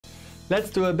Let's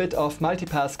do a bit of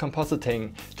multipass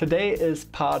compositing. Today is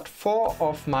part 4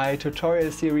 of my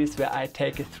tutorial series where I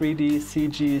take a 3D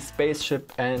CG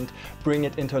spaceship and bring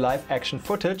it into live action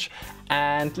footage.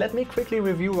 And let me quickly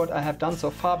review what I have done so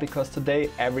far, because today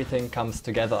everything comes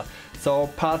together. So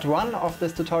part 1 of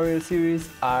this tutorial series,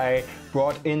 I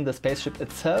brought in the spaceship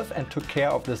itself and took care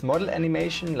of this model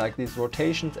animation, like these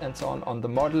rotations and so on the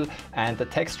model, and the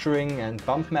texturing and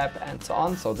bump map and so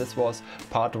on. So this was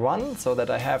part 1, so that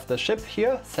I have the ship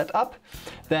here set up.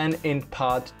 Then in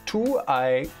part 2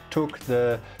 I took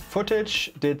the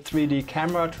footage, did 3D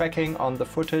camera tracking on the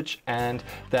footage, and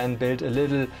then built a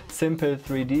little simple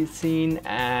 3D scene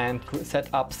and set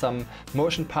up some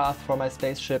motion path for my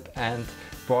spaceship and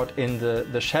brought in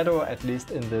the shadow, at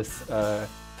least in this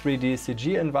 3D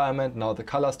CG environment. Now the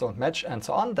colors don't match and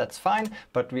so on, that's fine,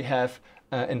 but we have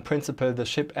in principle the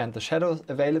ship and the shadows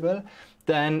available.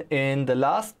 Then in the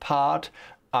last part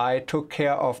I took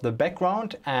care of the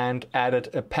background and added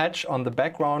a patch on the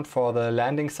background for the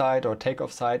landing side or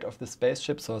takeoff side of the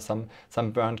spaceship, so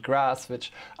some burnt grass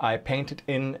which I painted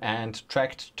in and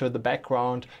tracked to the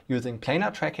background using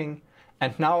planar tracking.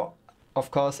 And now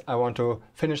of course I want to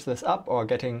finish this up, or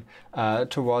getting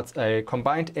towards a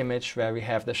combined image where we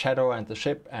have the shadow and the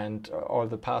ship and all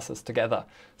the passes together.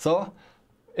 So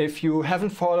if you haven't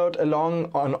followed along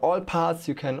on all parts,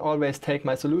 you can always take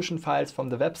my solution files from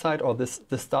the website, or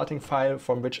the starting file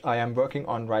from which I am working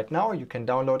on right now. You can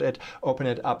download it, open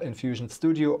it up in Fusion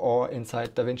Studio or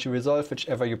inside DaVinci Resolve,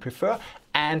 whichever you prefer.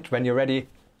 And when you're ready,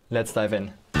 let's dive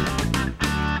in.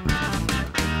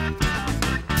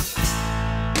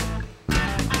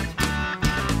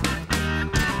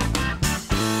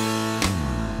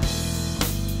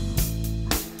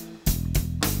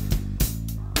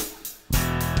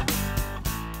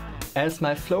 As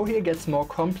my flow here gets more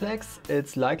complex,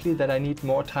 it's likely that I need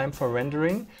more time for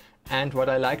rendering. And what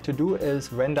I like to do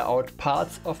is render out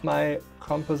parts of my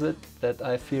composite that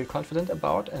I feel confident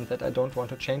about and that I don't want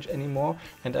to change anymore,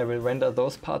 and I will render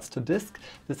those parts to disk.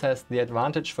 This has the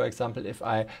advantage, for example, if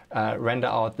I render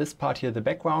out this part here, the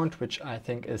background, which I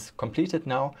think is completed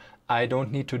now, I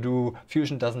don't need to do,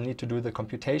 Fusion doesn't need to do the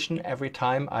computation every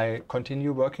time I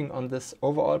continue working on this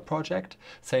overall project.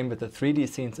 Same with the 3D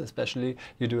scenes especially.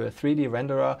 You do a 3D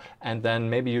renderer and then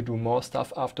maybe you do more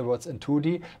stuff afterwards in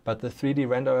 2D, but the 3D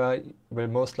renderer will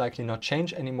most likely not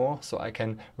change anymore, so I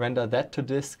can render that to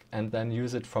disk and then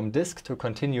use it from disk to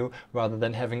continue, rather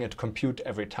than having it compute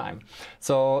every time.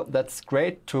 So that's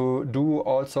great to do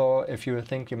also if you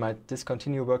think you might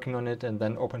discontinue working on it and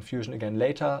then open Fusion again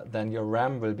later. Then your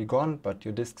RAM will be gone, but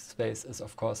your disk space is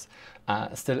of course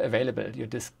still available, your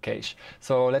disk cache.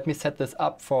 So let me set this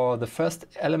up for the first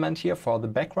element here, for the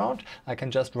background. I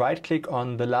can just right click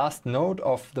on the last node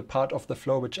of the part of the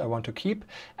flow which I want to keep,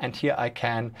 and here I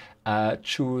can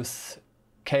choose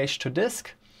cache to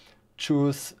disk,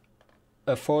 choose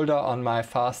a folder on my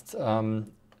fast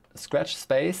scratch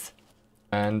space,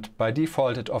 and by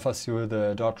default it offers you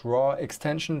the .raw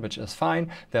extension, which is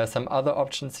fine. There are some other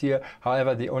options here.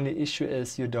 However, the only issue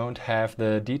is you don't have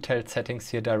the detailed settings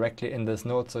here directly in this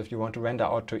node. So if you want to render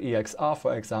out to EXR,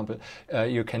 for example,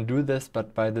 you can do this,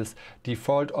 but by this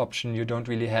default option you don't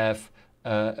really have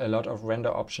a lot of render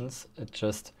options. It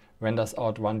just renders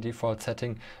out one default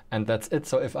setting and that's it.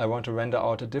 So if I want to render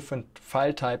out a different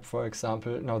file type, for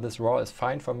example, now this raw is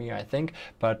fine for me, I think,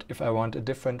 but if I want a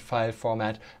different file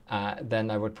format, then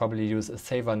I would probably use a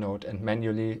saver node and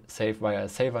manually save via a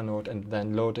saver node and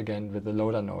then load again with the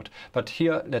loader node. But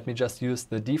here, let me just use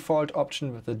the default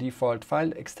option with the default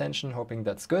file extension, hoping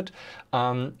that's good,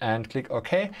 and click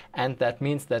OK. And that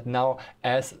means that now,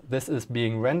 as this is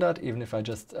being rendered, even if I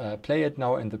just play it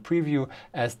now in the preview,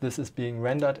 as this is being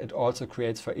rendered, it also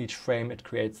creates for each frame, it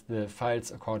creates the files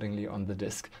accordingly on the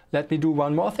disk. Let me do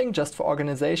one more thing just for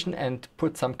organization and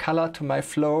put some color to my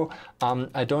flow.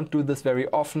 I don't do this very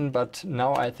often, but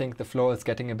now I think the flow is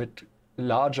getting a bit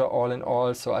larger all in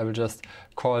all, so I will just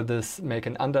call this, make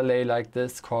an underlay like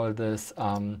this, call this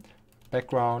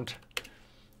background,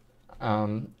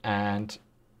 and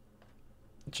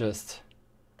just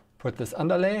put this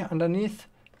underlay underneath.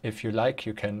 If you like,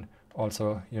 you can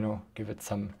also, give it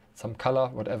some color,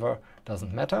 whatever,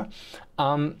 doesn't matter.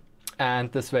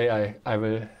 And this way I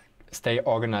will stay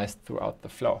organized throughout the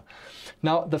flow.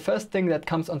 Now, the first thing that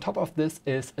comes on top of this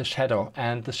is a shadow.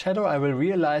 And the shadow I will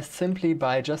realize simply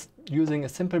by just using a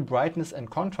simple brightness and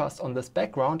contrast on this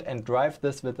background and drive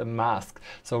this with a mask.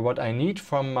 So what I need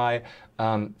from my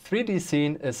 3D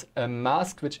scene is a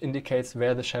mask which indicates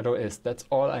where the shadow is. That's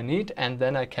all I need, and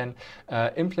then I can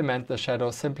implement the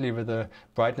shadow simply with the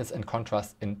brightness and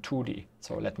contrast in 2D.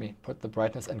 So let me put the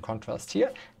brightness and contrast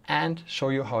here, and show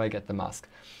you how I get the mask.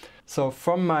 So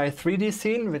from my 3D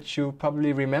scene, which you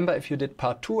probably remember if you did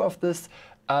part 2 of this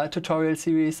tutorial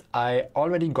series, I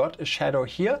already got a shadow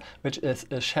here, which is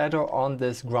a shadow on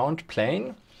this ground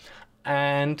plane.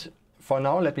 And for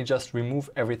now, let me just remove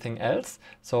everything else.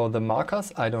 So the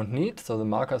markers I don't need. So the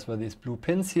markers were these blue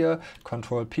pins here.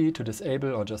 Control P to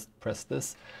disable, or just press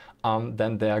this.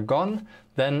 Then they are gone.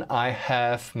 Then I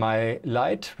have my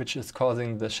light, which is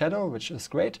causing the shadow, which is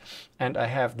great. And I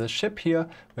have the ship here,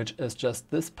 which is just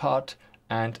this part.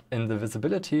 And in the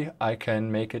visibility, I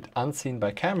can make it unseen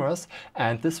by cameras.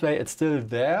 And this way it's still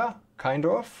there, kind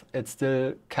of. It's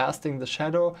still casting the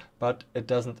shadow, but it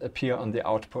doesn't appear on the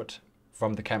output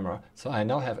from the camera. So I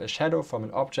now have a shadow from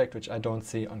an object which I don't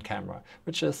see on camera,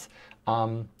 which is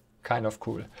kind of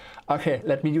cool. Okay,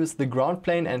 let me use the ground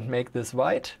plane and make this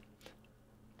white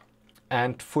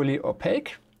and fully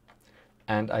opaque.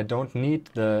 And I don't need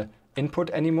the input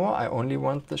anymore. I only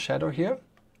want the shadow here.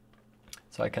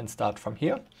 So I can start from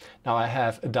here. Now I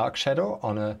have a dark shadow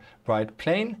on a bright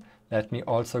plane. Let me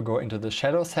also go into the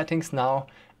shadow settings now.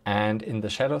 And in the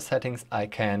shadow settings, I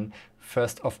can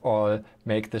first of all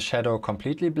make the shadow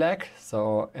completely black.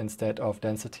 So instead of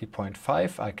density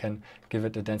 0.5, I can give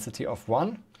it a density of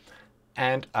 1.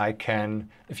 And I can,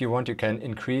 if you want, you can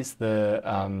increase the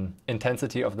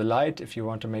intensity of the light if you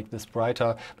want to make this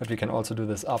brighter, but we can also do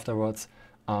this afterwards.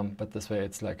 But this way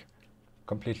it's like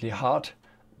completely hard,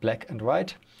 black and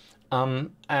white.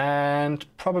 And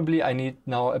probably I need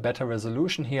now a better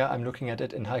resolution here. I'm looking at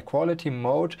it in high quality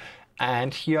mode.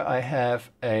 And here I have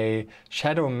a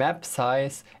shadow map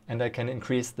size, and I can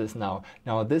increase this now.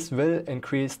 Now this will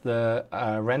increase the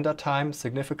render time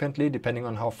significantly depending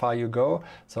on how far you go.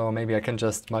 So maybe I can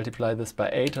just multiply this by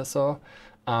 8 or so.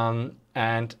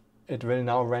 And it will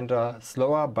now render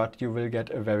slower, but you will get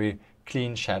a very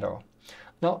clean shadow.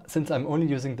 Now, since I'm only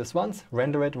using this once,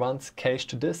 render it once, cache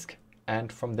to disk,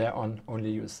 and from there on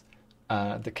only use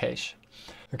the cache.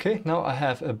 Okay, now I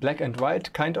have a black and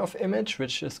white kind of image,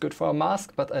 which is good for a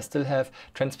mask, but I still have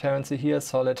transparency here,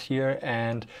 solid here,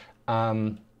 and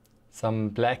some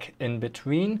black in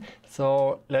between.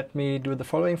 So let me do the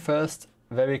following first.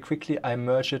 Very quickly, I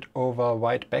merge it over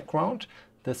white background.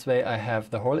 This way I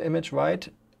have the whole image white,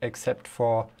 except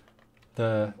for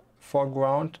the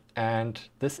foreground and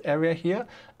this area here.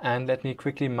 And let me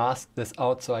quickly mask this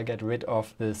out so I get rid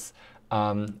of this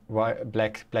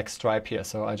black stripe here.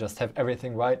 So I just have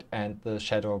everything white and the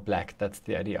shadow black. That's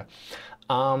the idea.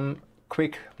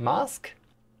 Quick mask.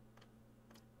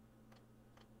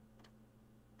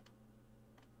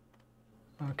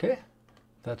 Okay,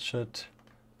 that should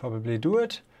probably do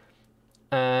it.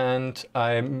 And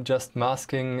I'm just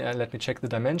masking, let me check the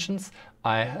dimensions.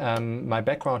 My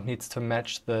background needs to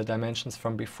match the dimensions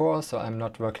from before, so I'm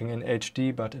not working in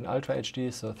HD but in Ultra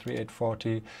HD, so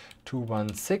 3840 to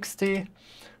 160.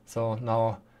 So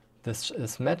now this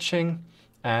is matching,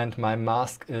 and my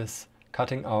mask is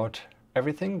cutting out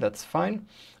everything. That's fine.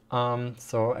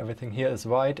 So everything here is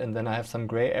white, and then I have some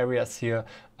gray areas here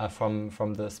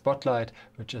from the spotlight,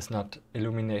 which is not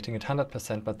illuminating it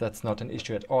 100%, but that's not an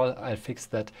issue at all. I'll fix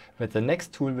that with the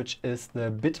next tool, which is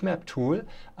the bitmap tool.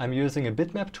 I'm using a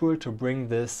bitmap tool to bring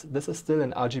this. This is still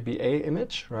an RGBA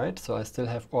image, right? So I still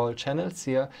have all channels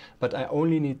here, but I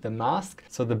only need the mask.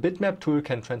 So the bitmap tool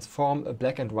can transform a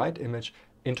black and white image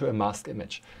into a mask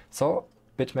image. So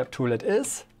bitmap tool it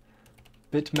is.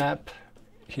 Bitmap,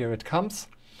 here it comes.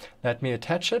 Let me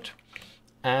attach it,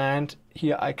 and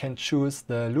here I can choose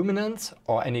the luminance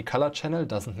or any color channel,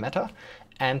 doesn't matter.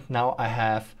 And now I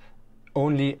have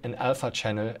only an alpha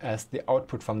channel as the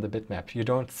output from the bitmap. You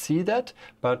don't see that,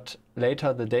 but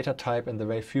later the data type and the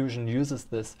way Fusion uses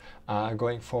this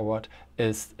going forward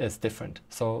is different.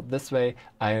 So this way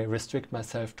I restrict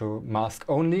myself to mask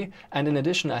only. And in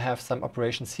addition, I have some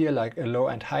operations here like a low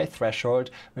and high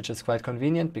threshold, which is quite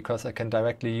convenient because I can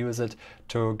directly use it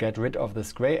to get rid of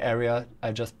this gray area.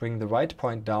 I just bring the white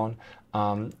point down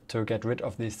to get rid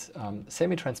of these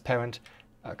semi-transparent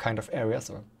kind of areas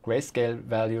or grayscale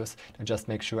values, to just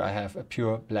make sure I have a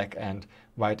pure black and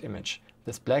white image.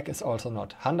 This black is also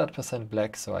not 100%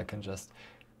 black, so I can just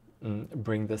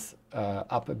bring this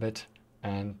up a bit,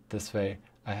 and this way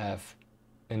I have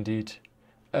indeed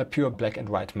a pure black and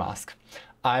white mask.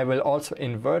 I will also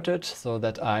invert it so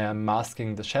that I am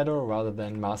masking the shadow rather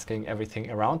than masking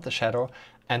everything around the shadow.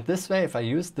 And this way, if I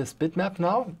use this bitmap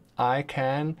now, I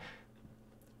can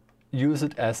use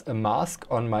it as a mask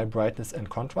on my brightness and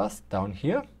contrast down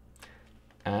here.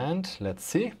 And let's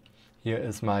see, here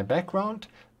is my background.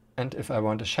 And if I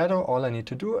want a shadow, all I need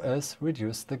to do is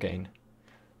reduce the gain.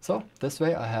 So this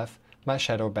way I have my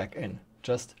shadow back in.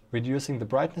 just reducing the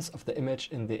brightness of the image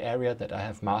in the area that I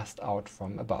have masked out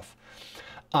from above.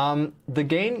 The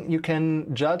gain you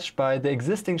can judge by the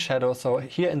existing shadow. So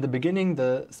here in the beginning,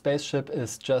 the spaceship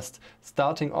is just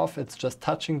starting off, it's just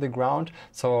touching the ground.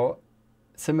 So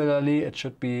similarly, it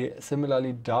should be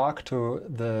similarly dark to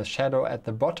the shadow at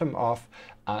the bottom of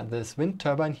this wind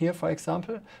turbine here, for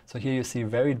example. So here you see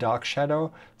very dark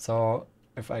shadow. So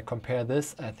if I compare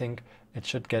this, I think it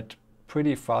should get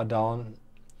pretty far down.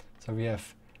 So we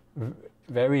have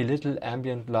very little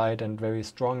ambient light and very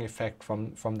strong effect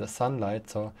from the sunlight.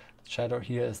 So shadow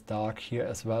here is dark here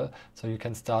as well. So you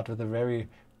can start with a very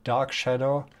dark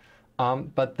shadow.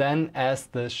 But then as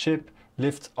the ship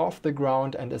lifts off the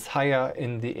ground and is higher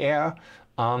in the air,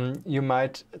 you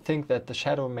might think that the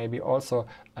shadow maybe also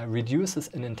reduces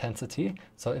in intensity.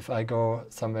 So if I go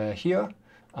somewhere here,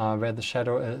 where the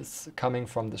shadow is coming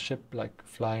from the ship, like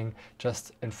flying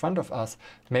just in front of us,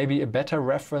 maybe a better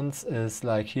reference is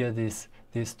like here these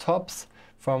tops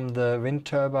from the wind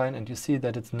turbine, and you see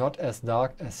that it's not as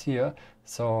dark as here.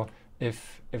 So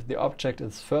if the object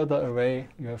is further away,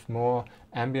 you have more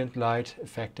ambient light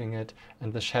affecting it,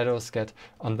 and the shadows get,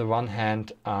 on the one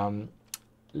hand,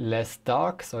 less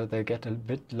dark, so they get a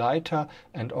bit lighter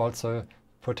and also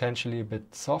potentially a bit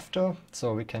softer.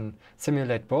 So we can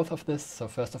simulate both of this. So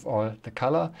first of all, the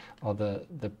color or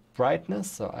the brightness.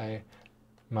 So I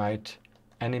might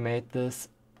animate this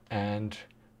and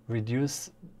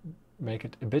reduce, make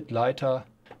it a bit lighter.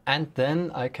 And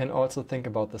then I can also think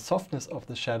about the softness of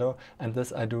the shadow, and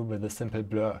this I do with a simple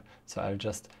blur. So I'll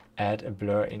just add a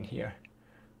blur in here.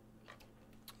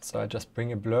 So I just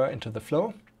bring a blur into the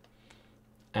flow,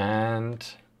 and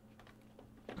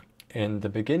in the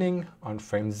beginning, on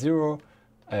frame 0,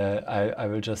 I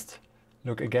will just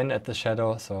look again at the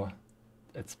shadow. So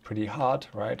it's pretty hard,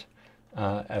 right?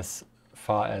 As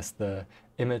far as the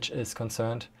image is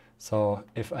concerned. So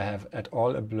if I have at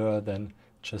all a blur, then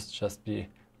just be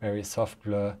very soft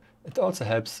blur. It also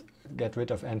helps get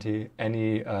rid of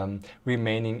any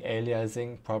remaining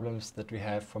aliasing problems that we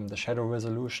have from the shadow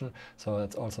resolution. So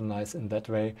that's also nice in that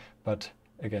way. But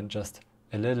again, just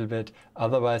a little bit.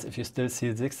 Otherwise, if you still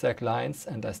see zigzag lines,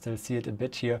 and I still see it a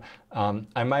bit here,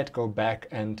 I might go back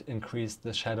and increase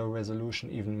the shadow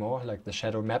resolution even more, like the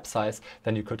shadow map size,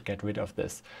 then you could get rid of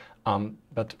this.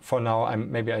 But for now,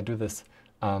 maybe I do this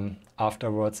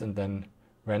afterwards and then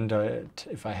render it.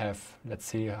 If I have, let's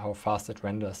see how fast it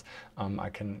renders, I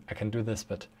can do this,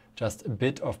 but just a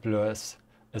bit of blurs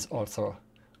is also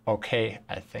okay,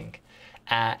 I think.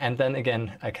 And then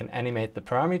again, I can animate the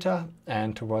parameter,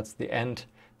 and towards the end,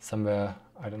 somewhere,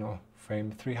 I don't know,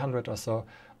 frame 300 or so,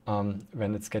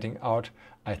 when it's getting out,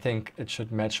 I think it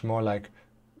should match more like,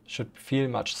 should feel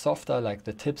much softer, like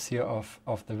the tips here of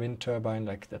the wind turbine,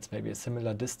 like that's maybe a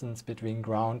similar distance between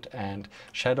ground and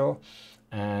shadow.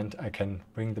 And I can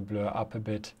bring the blur up a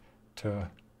bit to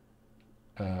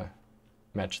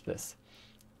match this.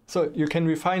 So you can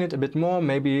refine it a bit more,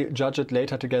 maybe judge it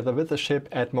later together with the ship,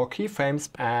 add more keyframes,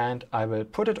 and I will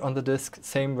put it on the disk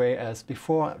same way as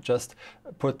before. Just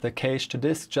put the cache to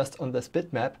disk just on this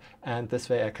bitmap, and this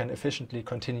way I can efficiently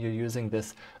continue using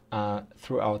this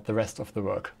throughout the rest of the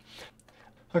work.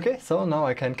 Okay, so now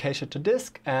I can cache it to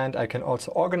disk, and I can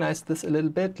also organize this a little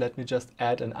bit. Let me just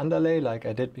add an underlay like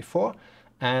I did before.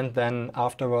 And then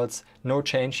afterwards, no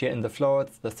change here in the flow.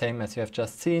 It's the same as you have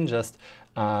just seen, just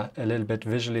a little bit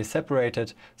visually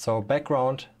separated. So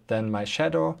background, then my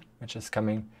shadow, which is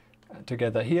coming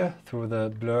together here through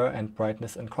the blur and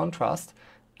brightness and contrast.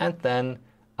 And then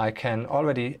I can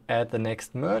already add the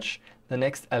next merge. The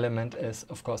next element is,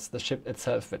 of course, the ship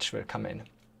itself, which will come in.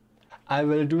 I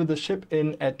will do the ship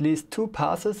in at least 2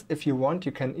 passes. If you want,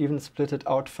 you can even split it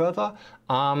out further.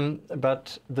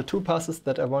 But the 2 passes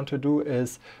that I want to do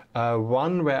is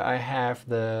one where I have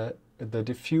the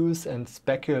diffuse and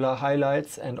specular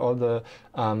highlights and all the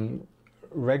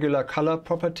regular color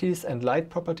properties and light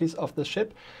properties of the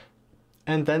ship.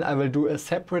 And then I will do a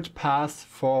separate pass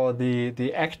for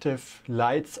the active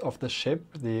lights of the ship,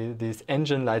 these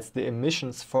engine lights, the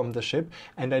emissions from the ship.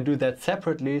 And I do that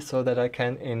separately so that I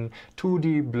can in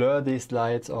 2D blur these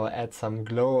lights or add some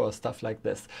glow or stuff like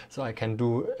this. So I can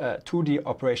do 2D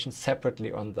operations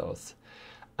separately on those.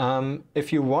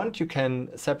 If you want, you can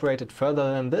separate it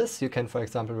further than this. You can, for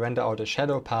example, render out a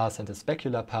shadow pass and a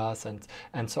specular pass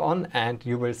and so on. And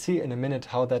you will see in a minute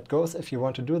how that goes if you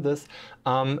want to do this.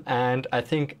 And I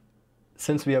think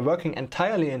since we are working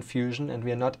entirely in Fusion and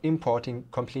we are not importing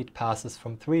complete passes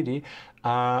from 3D,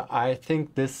 I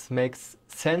think this makes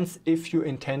sense if you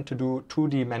intend to do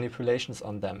 2D manipulations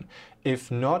on them.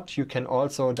 If not, you can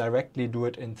also directly do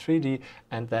it in 3D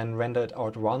and then render it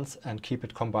out once and keep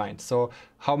it combined. So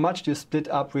how much you split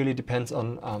up really depends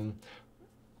on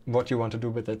what you want to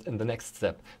do with it in the next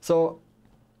step. So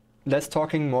less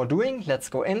talking, more doing. Let's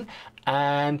go in.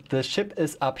 And the ship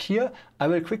is up here. I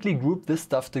will quickly group this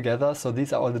stuff together. So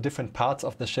these are all the different parts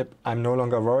of the ship. I'm no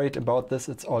longer worried about this.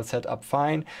 It's all set up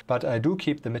fine. But I do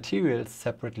keep the materials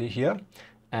separately here.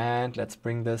 And let's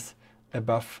bring this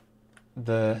above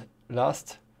the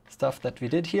last stuff that we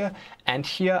did here. And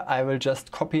here I will just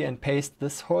copy and paste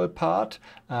this whole part.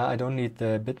 I don't need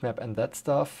the bitmap and that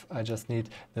stuff. I just need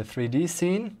the 3D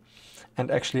scene.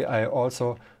 And actually I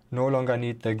also no longer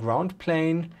need the ground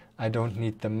plane, I don't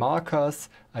need the markers,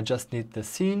 I just need the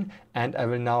scene, and I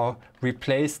will now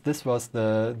replace, this was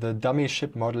the dummy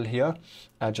ship model here,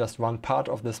 just one part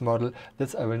of this model.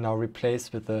 This I will now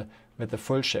replace with the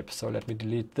full ship. So let me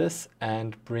delete this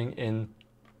and bring in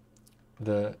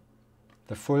the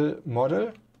full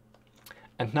model.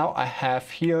 And now I have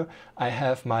here, I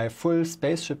have my full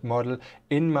spaceship model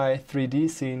in my 3D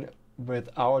scene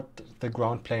without the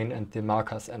ground plane and the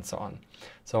markers and so on.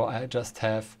 So I just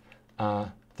have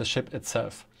the ship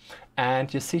itself.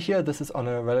 And you see here, this is on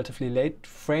a relatively late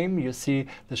frame. You see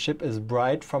the ship is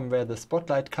bright from where the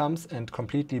spotlight comes and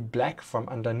completely black from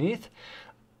underneath.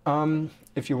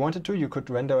 If you wanted to, you could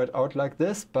render it out like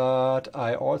this, but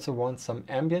I also want some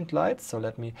ambient light. So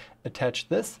let me attach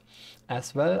this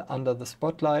as well under the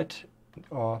spotlight,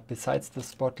 or besides the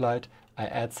spotlight, I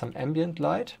add some ambient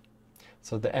light.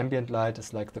 So the ambient light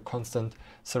is like the constant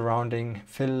surrounding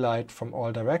fill light from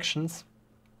all directions.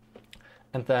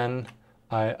 And then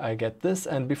I get this.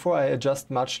 And before I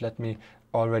adjust much, let me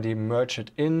already merge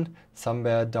it in.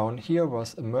 Somewhere down here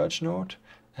was a merge node.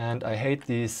 And I hate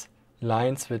these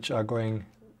lines which are going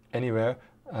anywhere.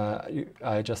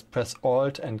 I just press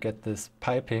Alt and get this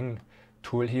piping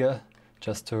tool here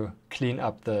just to clean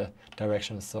up the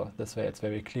directions. So this way it's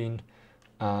very clean.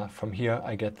 From here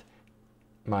I get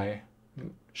my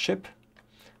ship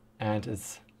and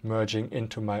it's merging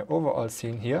into my overall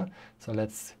scene here. So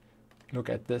let's look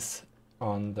at this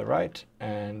on the right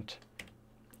and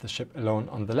the ship alone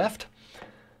on the left.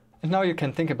 And now you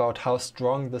can think about how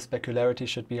strong the specularity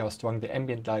should be, how strong the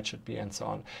ambient light should be, and so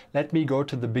on. Let me go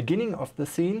to the beginning of the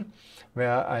scene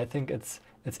where I think it's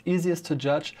easiest to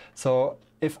judge. So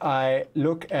if I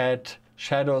look at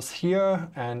shadows here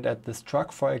and at this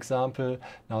truck, for example,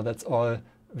 now that's all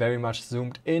very much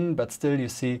zoomed in, but still you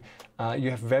see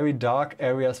you have very dark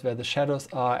areas where the shadows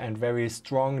are and very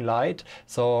strong light.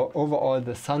 So overall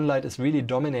the sunlight is really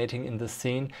dominating in the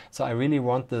scene. So I really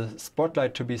want the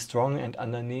spotlight to be strong, and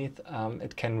underneath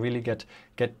it can really get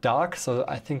dark. So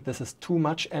I think this is too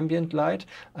much ambient light.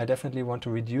 I definitely want to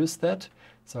reduce that.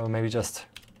 So maybe just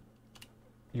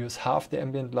use half the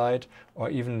ambient light or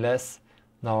even less.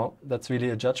 Now that's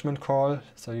really a judgment call.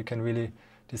 So you can really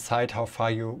decide how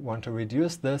far you want to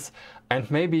reduce this.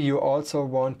 And maybe you also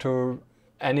want to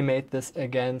animate this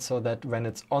again so that when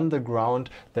it's on the ground,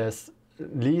 there's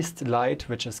least light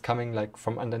which is coming like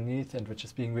from underneath and which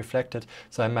is being reflected.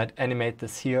 So I might animate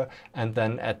this here, and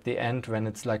then at the end when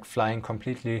it's like flying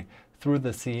completely through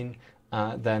the scene,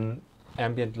 then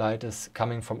ambient light is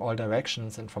coming from all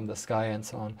directions and from the sky and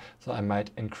so on. So I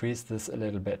might increase this a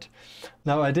little bit.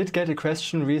 Now I did get a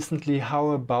question recently,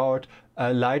 how about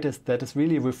light that is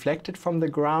really reflected from the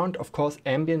ground? Of course,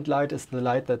 ambient light is the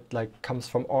light that like comes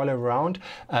from all around,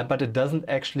 but it doesn't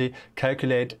actually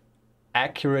calculate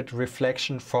accurate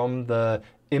reflection from the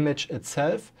image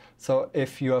itself. So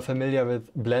if you are familiar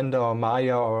with Blender or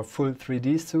Maya or full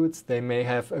 3D suits, they may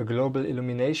have a global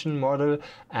illumination model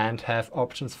and have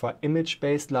options for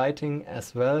image-based lighting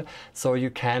as well. So you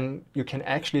can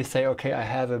actually say, okay, I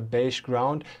have a beige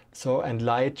ground, and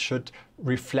light should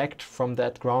reflect from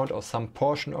that ground, or some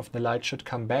portion of the light should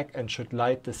come back and should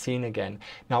light the scene again.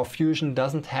 Now Fusion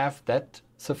doesn't have that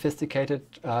sophisticated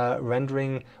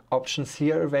rendering options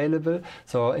here available.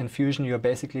 So in Fusion you're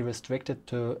basically restricted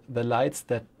to the lights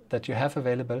that you have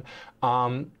available.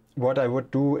 What I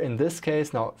would do in this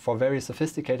case, now for very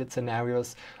sophisticated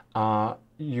scenarios,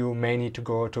 you may need to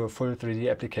go to a full 3D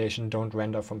application, don't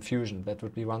render from Fusion. That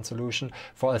would be one solution.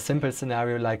 For a simple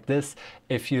scenario like this,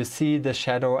 if you see the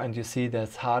shadow and you see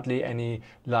there's hardly any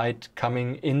light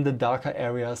coming in the darker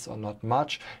areas or not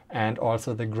much, and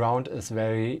also the ground is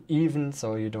very even,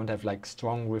 so you don't have like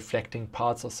strong reflecting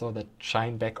parts or so that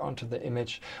shine back onto the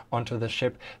image, onto the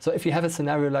ship. So if you have a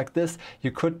scenario like this,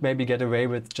 you could maybe get away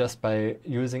with just by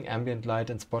using ambient light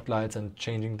and spotlights and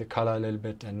changing the color a little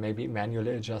bit and maybe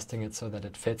manually adjusting it so that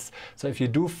it fits. So if you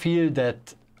do feel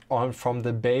that from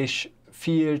the beige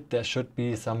field there should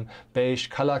be some beige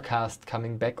color cast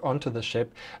coming back onto the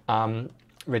ship,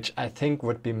 which I think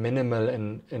would be minimal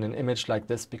in an image like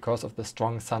this because of the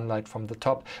strong sunlight from the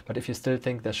top. But if you still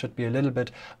think there should be a little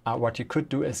bit, what you could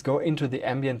do is go into the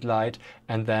ambient light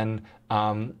and then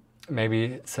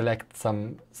maybe select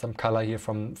some color here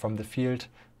from the field.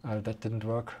 That didn't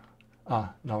work.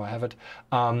 Now I have it.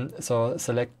 So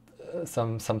select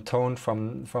some tone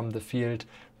from the field,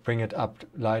 bring it up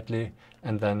lightly,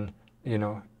 and then, you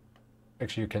know,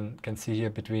 actually you can see here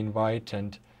between white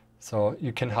and, so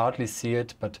you can hardly see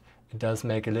it, but it does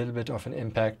make a little bit of an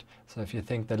impact. So if you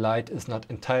think the light is not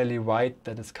entirely white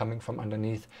that is coming from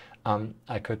underneath,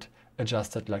 I could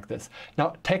adjust it like this.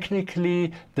 Now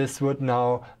technically this would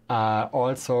now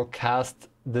also cast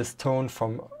this tone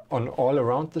on all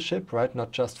around the ship, right?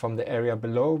 Not just from the area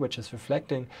below, which is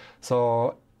reflecting.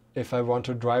 So if I want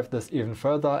to drive this even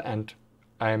further, and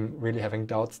I'm really having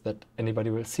doubts that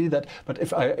anybody will see that, but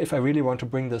if I really want to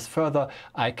bring this further,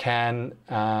 I can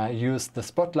use the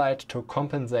spotlight to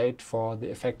compensate for the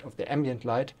effect of the ambient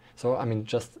light. So I mean,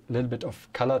 just a little bit of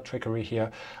color trickery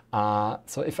here.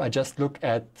 So if I just look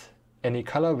at any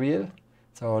color wheel,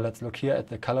 so let's look here at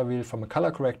the color wheel from a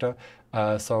color corrector.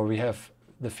 So we have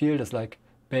the field is like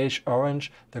beige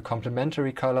orange. The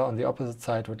complementary color on the opposite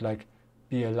side would like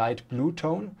be a light blue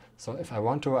tone. So if I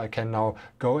want to, I can now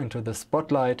go into the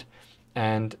spotlight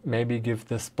and maybe give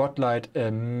the spotlight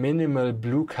a minimal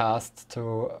blue cast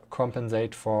to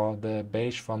compensate for the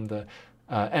beige from the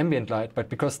ambient light. But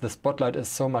because the spotlight is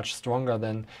so much stronger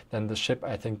than the ship,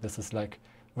 I think this is like,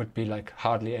 would be like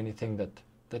hardly anything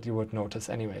that you would notice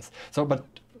anyways. So, but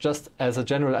just as a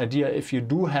general idea, if you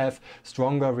do have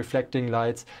stronger reflecting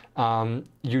lights,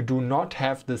 you do not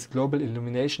have this global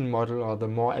illumination model or the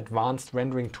more advanced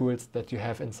rendering tools that you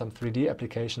have in some 3D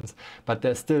applications, but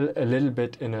there's still a little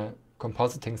bit in a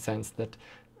compositing sense that,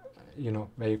 you know,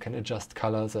 where you can adjust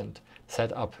colors and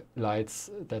set up lights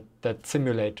that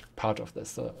simulate part of this.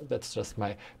 So that's just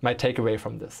my takeaway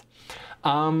from this.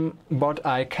 What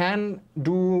I can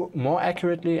do more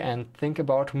accurately and think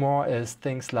about more is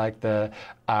things like the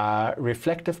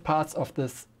reflective parts of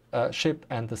this ship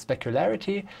and the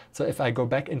specularity. So if I go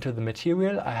back into the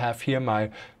material, I have here my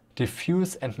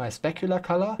diffuse and my specular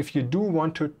color. If you do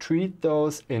want to treat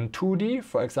those in 2D,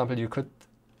 for example, you could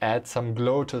add some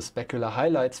glow to specular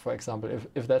highlights, for example.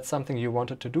 If that's something you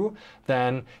wanted to do,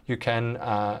 then you can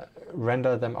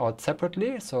render them out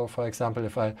separately. So for example,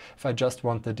 if I just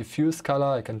want the diffuse color,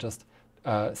 I can just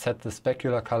set the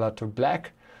specular color to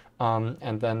black,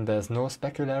 and then there's no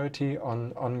specularity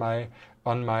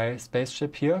on my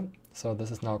spaceship here. So this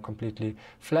is now completely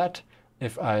flat.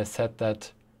 If I set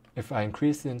that, if I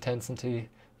increase the intensity,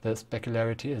 the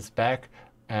specularity is back,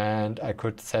 and I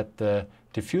could set the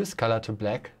diffuse color to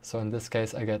black. So in this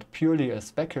case, I get purely a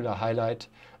specular highlight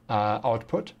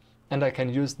output, and I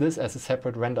can use this as a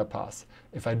separate render pass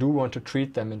if I do want to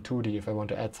treat them in 2D, if I want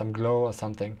to add some glow or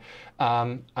something.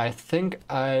 I think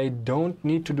I don't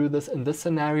need to do this in this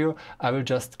scenario. I will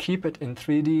just keep it in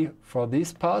 3D for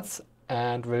these parts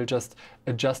and will just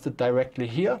adjust it directly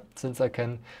here. Since I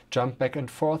can jump back and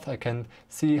forth, I can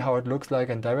see how it looks like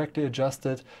and directly adjust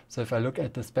it. So if I look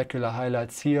at the specular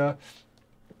highlights here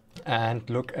and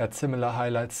look at similar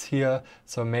highlights here,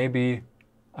 so maybe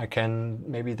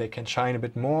they can shine a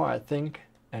bit more, I think,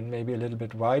 and maybe a little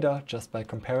bit wider just by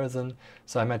comparison.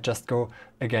 So I might just go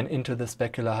again into the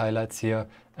specular highlights here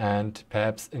and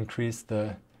perhaps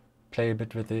play a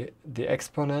bit with the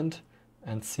exponent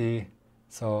and see.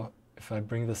 So if I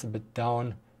bring this a bit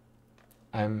down,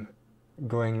 I'm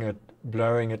blurring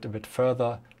it a bit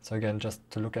further. So again, just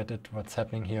to look at it, what's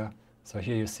happening here. So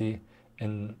here you see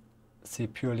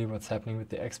purely what's happening with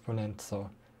the exponent.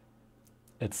 So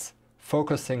it's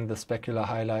focusing the specular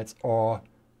highlights or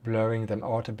blurring them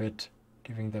out a bit,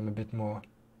 giving them a bit more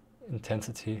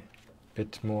intensity, a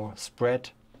bit more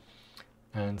spread.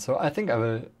 And so I think I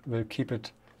will keep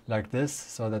it like this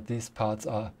so that these parts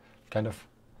are kind of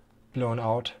blown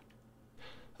out.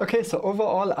 Okay, so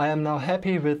overall I am now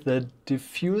happy with the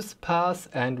diffuse pass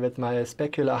and with my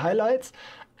specular highlights.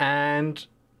 And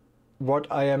what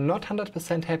I am not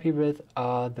 100% happy with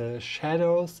are the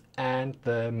shadows and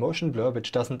the motion blur,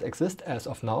 which doesn't exist as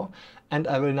of now. And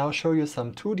I will now show you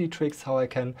some 2D tricks how I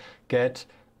can get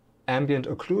ambient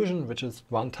occlusion, which is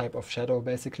one type of shadow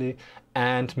basically,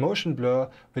 and motion blur,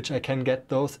 which I can get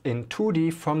those in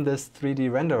 2D from this 3D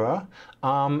renderer.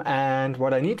 And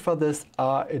what I need for this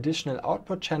are additional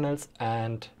output channels,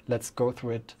 and let's go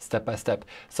through it step by step.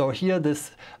 So here,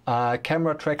 this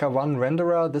Camera Tracker 1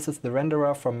 renderer, this is the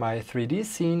renderer from my 3D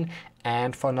scene,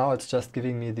 and for now it's just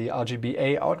giving me the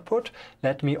RGBA output.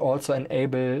 Let me also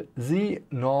enable Z,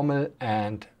 normal,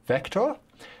 and vector.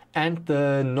 And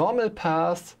the normal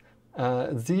path,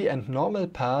 Z and normal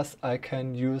path, I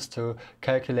can use to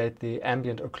calculate the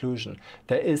ambient occlusion.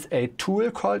 There is a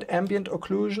tool called Ambient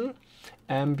Occlusion,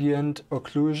 and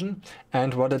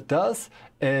what it does,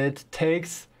 it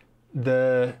takes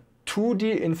the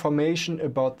 2D information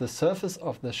about the surface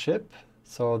of the ship,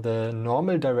 so the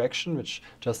normal direction, which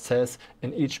just says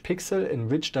in each pixel in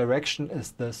which direction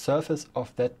is the surface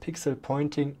of that pixel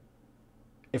pointing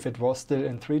if it was still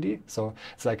in 3D. So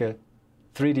it's like a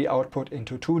 3D output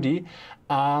into 2D,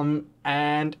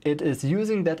 and it is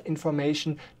using that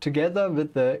information together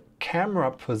with the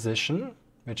camera position,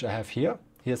 which I have here.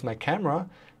 Here's my camera.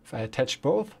 If I attach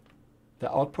both,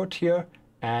 the output here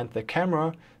and the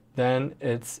camera, then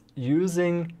it's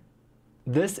using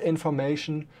this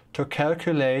information to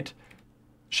calculate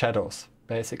shadows,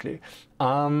 basically.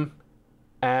 And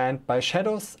by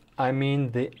shadows, I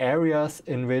mean the areas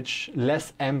in which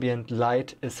less ambient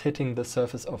light is hitting the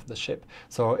surface of the ship.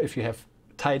 So if you have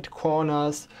tight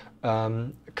corners,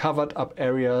 covered up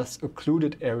areas,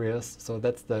 occluded areas, so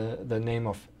that's the name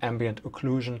of ambient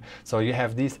occlusion. So you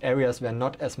have these areas where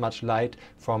not as much light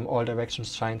from all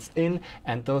directions shines in,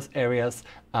 and those areas,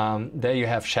 there you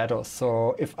have shadows.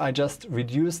 So if I just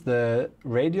reduce the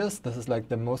radius, this is like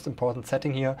the most important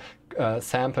setting here.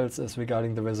 Samples is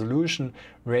regarding the resolution,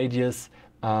 radius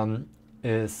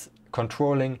is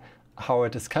controlling how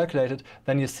it is calculated,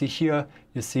 then you see here,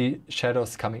 you see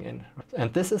shadows coming in.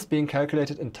 And this is being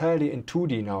calculated entirely in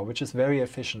 2D now, which is very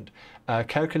efficient.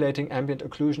 Calculating ambient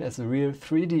occlusion as a real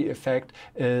 3D effect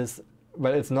is,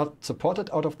 well, it's not supported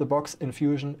out of the box in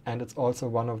Fusion, and it's also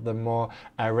one of the more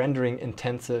rendering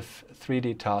intensive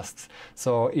 3D tasks.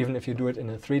 So even if you do it in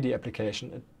a 3D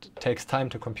application, it takes time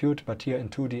to compute, but here in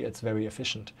 2D it's very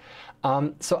efficient.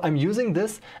 So I'm using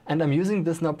this, and I'm using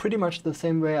this now pretty much the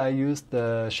same way I used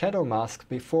the shadow mask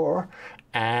before.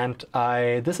 And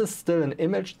this is still an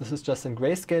image, this is just a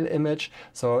grayscale image.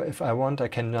 So if I want, I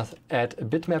can just add a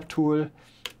bitmap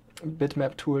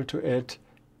tool to it,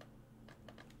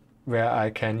 where I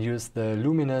can use the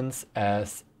luminance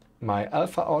as my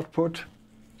alpha output.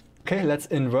 Okay, let's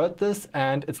invert this,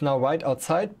 and it's now white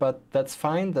outside, but that's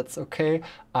fine, that's okay.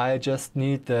 I just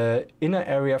need the inner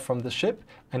area from the ship,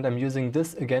 and I'm using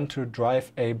this again to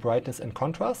drive a brightness and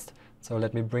contrast. So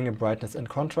let me bring a brightness and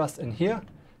contrast in here,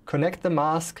 connect the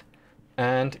mask,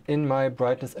 and in my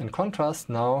brightness and contrast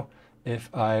now,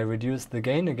 if I reduce the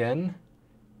gain again,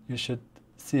 you should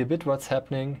see a bit what's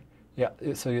happening. Yeah,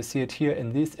 so you see it here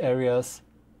in these areas.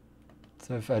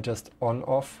 So if I just on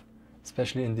off,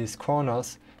 especially in these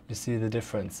corners, you see the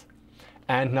difference.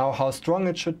 And now how strong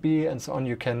it should be and so on,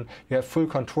 you have full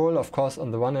control. Of course,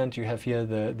 on the one hand, you have here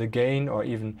the gain or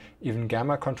even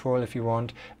gamma control if you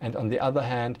want. And on the other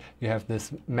hand, you have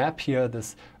this map here,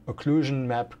 this occlusion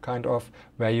map kind of,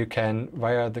 where you can,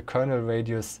 via the kernel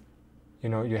radius,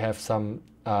 you have some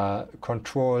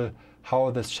control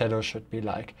how this shadow should be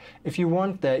like. If you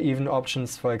want, there are even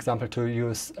options, for example, to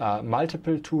use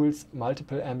multiple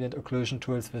ambient occlusion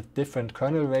tools with different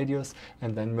kernel radius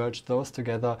and then merge those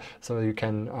together, so you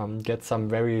can get some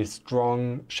very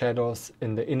strong shadows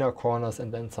in the inner corners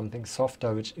and then something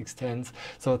softer which extends.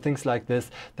 So things like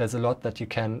this, there's a lot that you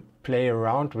can play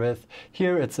around with.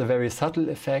 Here it's a very subtle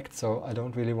effect, so I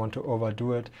don't really want to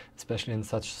overdo it, especially in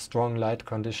such strong light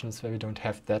conditions where we don't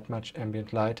have that much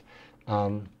ambient light.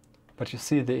 But you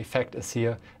see the effect is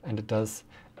here, and it does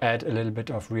add a little bit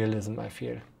of realism, I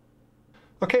feel.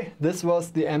 Okay, this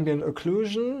was the ambient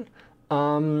occlusion.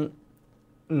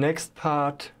 Next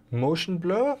part, motion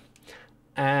blur.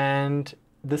 And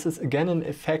this is again an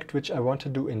effect which I want to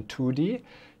do in 2D.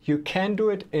 You can do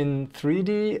it in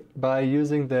 3D by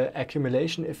using the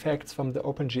accumulation effects from the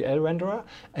OpenGL renderer.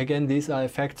 Again, these are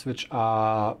effects which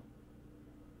are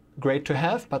great to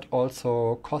have, but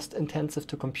also cost intensive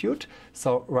to compute.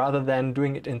 So rather than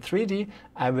doing it in 3D,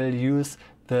 I will use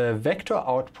the vector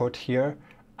output here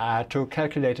to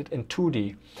calculate it in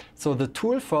 2D. So the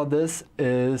tool for this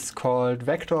is called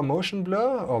vector motion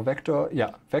blur, or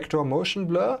vector motion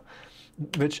blur.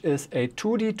 which is a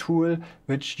 2D tool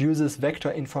which uses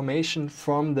vector information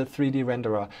from the 3D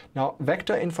renderer. Now,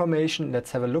 vector information,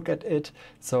 let's have a look at it.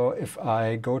 So if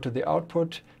I go to the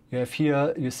output, you have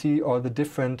here, you see all the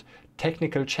different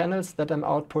technical channels that I'm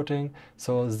outputting.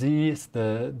 So Z is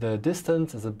the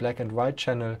distance, is a black and white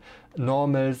channel.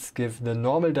 Normals give the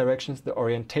normal directions, the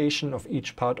orientation of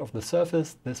each part of the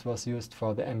surface. This was used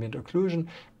for the ambient occlusion.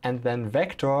 And then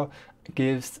vector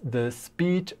gives the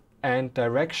speed and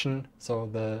direction, so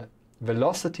the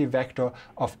velocity vector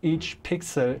of each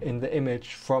pixel in the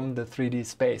image from the 3D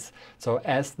space. So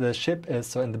as the ship is,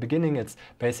 so in the beginning it's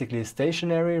basically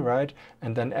stationary, right?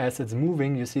 And then as it's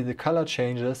moving, you see the color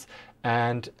changes,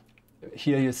 and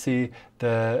here you see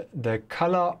the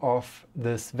color of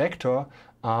this vector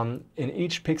in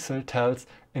each pixel tells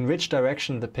in which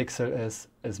direction the pixel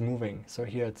is moving. So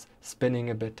here it's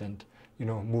spinning a bit and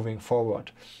moving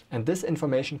forward. And this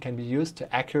information can be used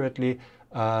to accurately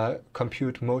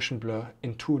compute motion blur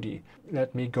in 2D.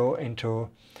 Let me go into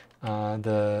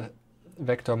the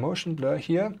vector motion blur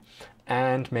here,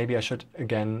 and maybe I should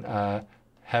again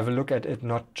have a look at it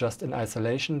not just in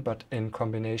isolation but in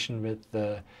combination with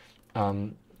the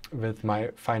with my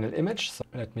final image. So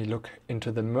let me look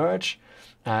into the merge,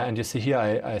 and you see here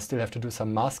I still have to do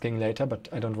some masking later, but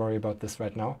I don't worry about this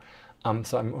right now.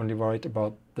 So I'm only worried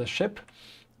about the ship,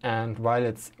 and while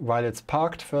it's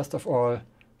parked, first of all,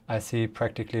 I see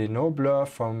practically no blur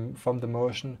from the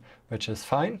motion, which is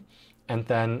fine. And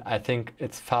then I think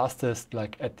it's fastest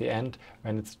like at the end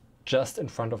when it's just in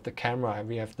front of the camera.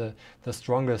 We have the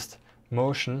strongest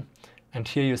motion. And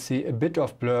here you see a bit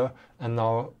of blur, and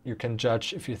now you can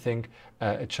judge if you think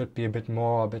it should be a bit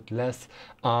more, a bit less.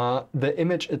 The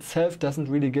image itself doesn't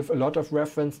really give a lot of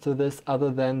reference to this, other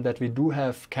than that we do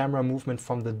have camera movement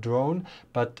from the drone,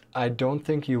 but I don't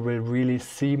think you will really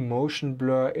see motion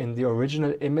blur in the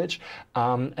original image.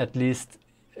 At least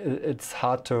it's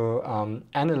hard to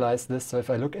analyze this. So if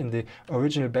I look in the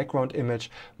original background image,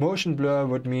 motion blur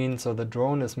would mean, so the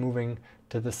drone is moving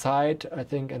to the side, I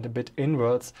think, and a bit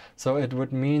inwards. So it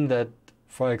would mean that,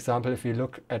 for example, if you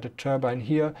look at a turbine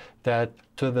here, that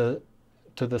to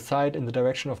the side in the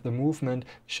direction of the movement, you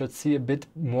should see a bit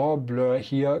more blur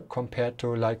here compared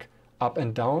to like up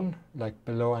and down, like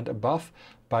below and above.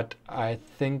 But I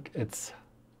think it's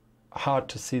hard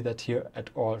to see that here at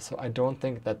all. So I don't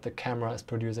think that the camera is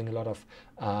producing a lot of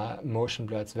motion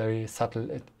blur. It's very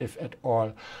subtle, if at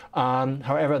all.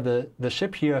 However, the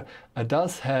ship here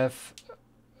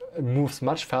moves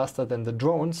much faster than the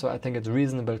drone, so I think it's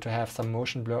reasonable to have some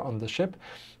motion blur on the ship.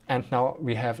 And now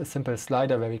we have a simple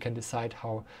slider where we can decide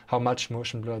how much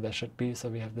motion blur there should be. So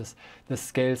we have this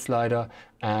scale slider,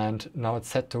 and now it's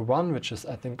set to 1, which is,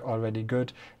 I think, already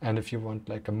good. And if you want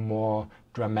like a more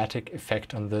dramatic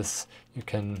effect on this, you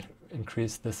can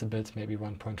increase this a bit, maybe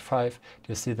 1.5.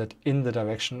 You see that in the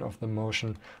direction of the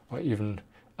motion, or even,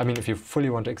 I mean, if you fully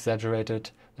want to exaggerate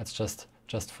it, that's just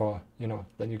for,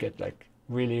 then you get like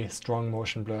really strong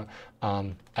motion blur.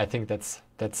 I think that's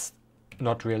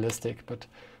not realistic, but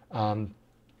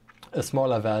a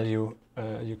smaller value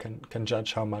you can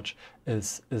judge how much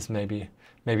is maybe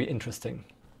interesting.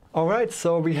 All right,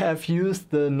 so we have used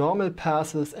the normal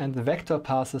passes and the vector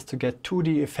passes to get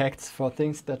 2D effects for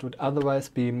things that would otherwise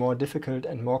be more difficult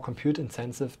and more compute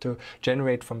intensive to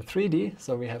generate from 3D.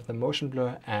 So we have the motion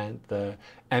blur and the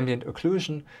ambient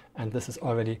occlusion, and this is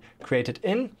already created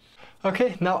in.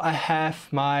 Okay, now I have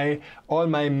all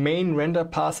my main render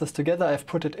passes together. I've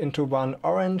put it into one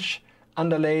orange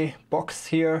underlay box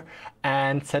here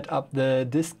and set up the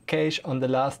disk cache on the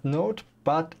last node,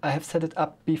 but I have set it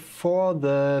up before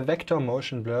the vector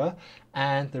motion blur,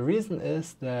 and the reason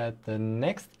is that the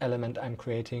next element I'm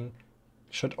creating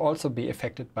should also be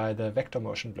affected by the vector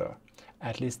motion blur.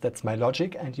 At least that's my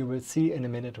logic, and you will see in a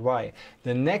minute why.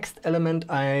 The next element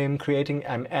I'm creating,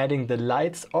 I'm adding the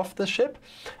lights of the ship,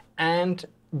 and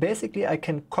basically I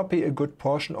can copy a good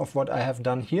portion of what I have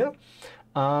done here.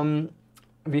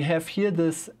 We have here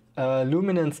this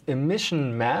luminance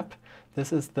emission map.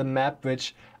 This is the map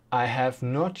which I have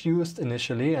not used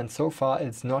initially, and so far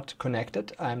it's not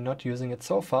connected. I'm not using it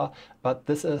so far, but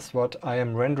this is what I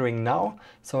am rendering now.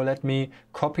 So let me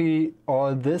copy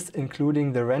all this,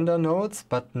 including the render nodes,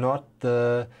 but not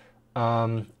the,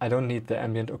 I don't need the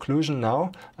ambient occlusion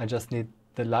now. I just need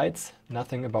the lights,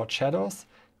 nothing about shadows.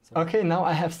 Okay, now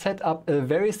I have set up a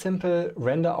very simple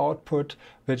render output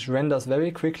which renders very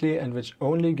quickly and which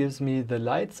only gives me the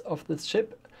lights of this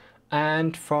ship.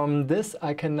 And from this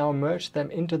I can now merge them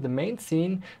into the main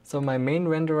scene. So my main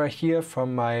renderer here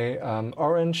from my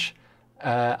orange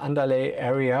underlay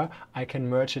area, I can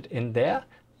merge it in there.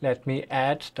 let me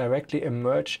add directly a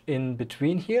merge in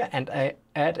between here, and I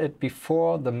add it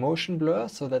before the motion blur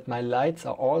so that my lights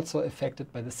are also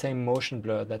affected by the same motion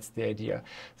blur. That's the idea.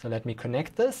 So let me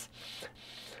connect this.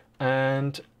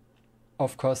 And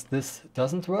of course this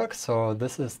doesn't work, so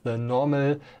this is the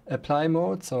normal apply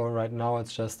mode. So right now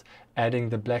it's just adding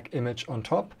the black image on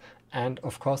top, and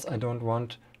of course I don't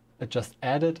want it just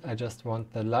added, I just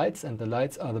want the lights, and the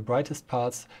lights are the brightest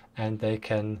parts, and they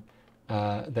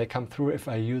come through if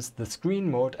I use the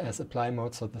screen mode as apply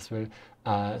mode. So this will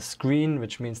screen,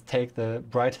 which means take the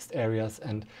brightest areas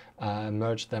and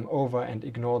merge them over and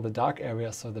ignore the dark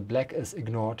areas, so the black is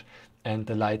ignored and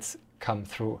the lights come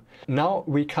through. Now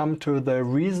we come to the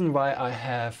reason why I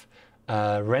have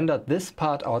rendered this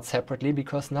part out separately,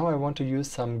 because now I want to use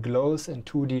some glows in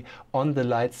 2D on the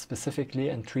lights specifically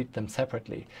and treat them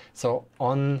separately. So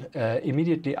on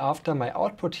immediately after my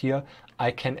output here,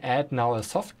 I can add now a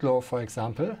soft glow, for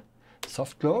example,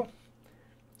 soft glow,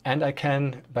 and I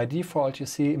can, by default, you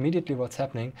see immediately what's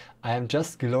happening. I am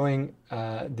just glowing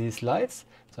these lights,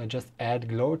 so I just add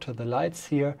glow to the lights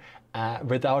here,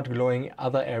 without glowing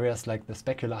other areas like the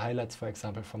specular highlights, for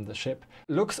example, from the ship.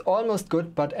 Looks almost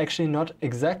good, but actually not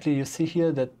exactly. You see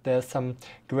here that there's some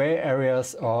gray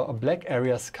areas or black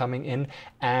areas coming in,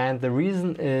 and the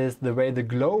reason is the way the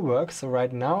glow works. So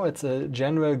right now it's a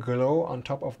general glow on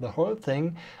top of the whole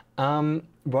thing.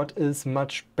 What is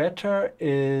much better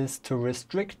is to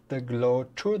restrict the glow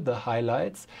to the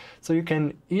highlights. So you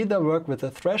can either work with a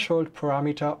threshold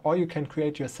parameter, or you can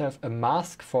create yourself a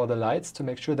mask for the lights to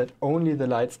make sure that only the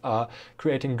lights are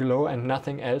creating glow and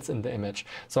nothing else in the image.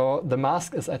 So the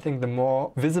mask is, I think, the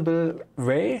more visible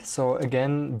way. So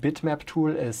again, bitmap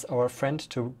tool is our friend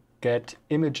to get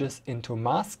images into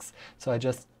masks. So I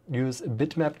just use a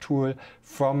bitmap tool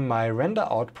from my render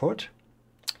output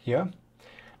here.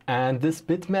 And this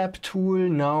bitmap tool,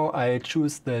 now I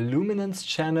choose the luminance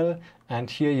channel, and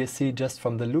here you see just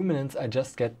from the luminance I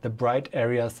just get the bright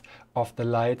areas of the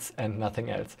lights and nothing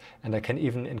else. And I can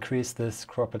even increase this,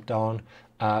 crop it down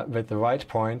with the right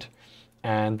point.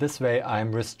 And this way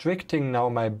I'm restricting now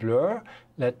my blur.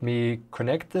 Let me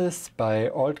connect this by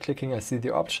alt-clicking. I see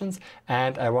the options,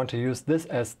 and I want to use this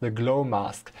as the glow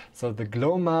mask. So the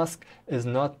glow mask is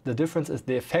not, the difference is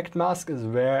the effect mask is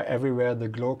where everywhere the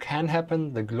glow can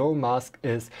happen. The glow mask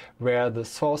is where the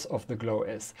source of the glow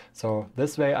is. So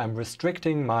this way I'm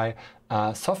restricting my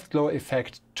soft glow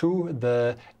effect to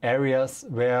the areas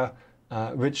where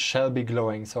which shall be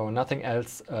glowing. So nothing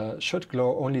else should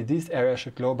glow, only these areas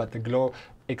should glow, but the glow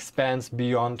expands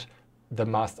beyond the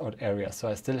masked out area. So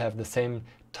I still have the same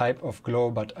type of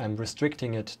glow, but I'm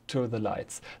restricting it to the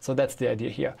lights. So that's the idea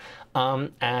here.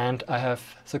 And I have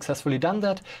successfully done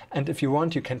that. And if you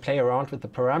want, you can play around with the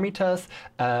parameters.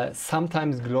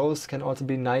 Sometimes glows can also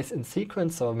be nice in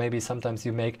sequence. So maybe sometimes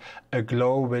you make a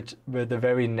glow with a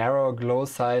very narrow glow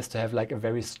size to have like a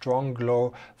very strong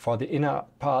glow for the inner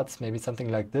parts, maybe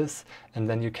something like this. And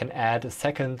then you can add a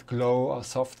second glow or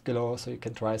soft glow. So you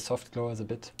can try soft glow as a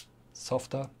bit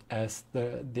softer as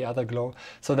the other glow.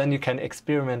 So then you can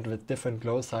experiment with different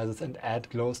glow sizes and add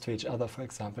glows to each other, for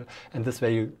example. And this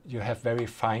way you have very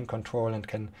fine control and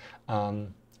can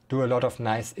do a lot of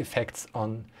nice effects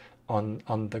on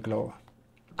the glow.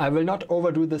 I will not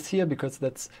overdo this here because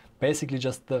that's basically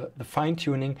just the fine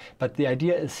tuning, but the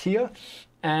idea is here.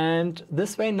 And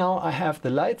this way now I have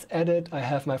the lights added, I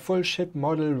have my full ship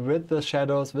model with the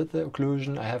shadows, with the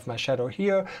occlusion, I have my shadow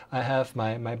here, I have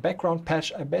my background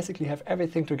patch, I basically have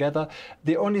everything together.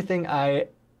 The only thing I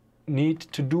need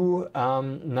to do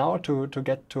now to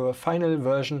get to a final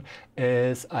version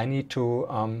is I need to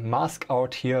mask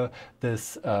out here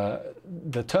this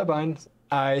the turbine.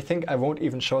 I think I won't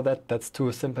even show that. That's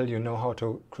too simple. You know how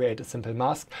to create a simple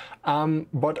mask.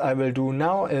 What I will do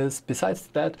now is, besides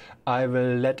that, I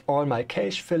will let all my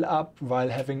cache fill up while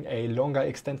having a longer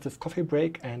extensive coffee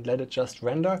break and let it just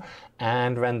render.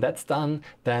 And when that's done,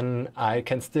 then I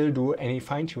can still do any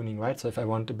fine tuning, right? So if I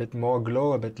want a bit more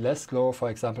glow, a bit less glow, for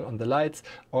example, on the lights,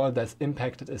 all that's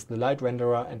impacted is the light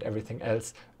renderer and everything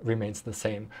else remains the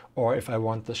same. Or if I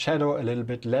want the shadow a little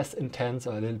bit less intense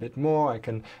or a little bit more, I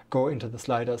can go into the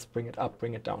sliders, bring it up,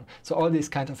 bring it down. So all these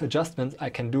kind of adjustments I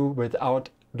can do without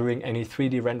doing any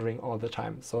 3D rendering all the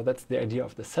time. So that's the idea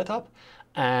of the setup,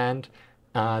 and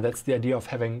that's the idea of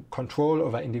having control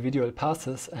over individual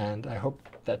passes, and I hope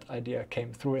that idea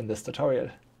came through in this tutorial.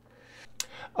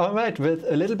 Alright, with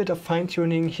a little bit of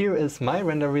fine-tuning, here is my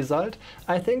render result.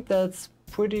 I think that's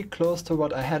pretty close to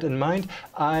what I had in mind.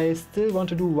 I still want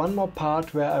to do one more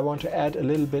part where I want to add a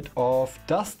little bit of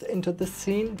dust into the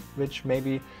scene, which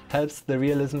maybe helps the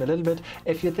realism a little bit.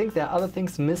 If you think there are other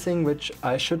things missing which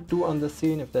I should do on the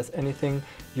scene, if there's anything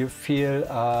you feel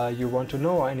you want to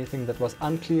know, or anything that was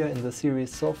unclear in the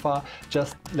series so far,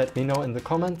 just let me know in the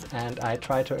comments and I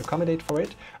try to accommodate for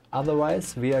it.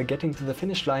 Otherwise, we are getting to the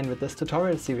finish line with this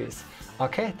tutorial series.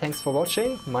 Okay, thanks for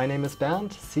watching. My name is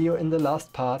Bernd. See you in the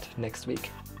last part next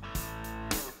week.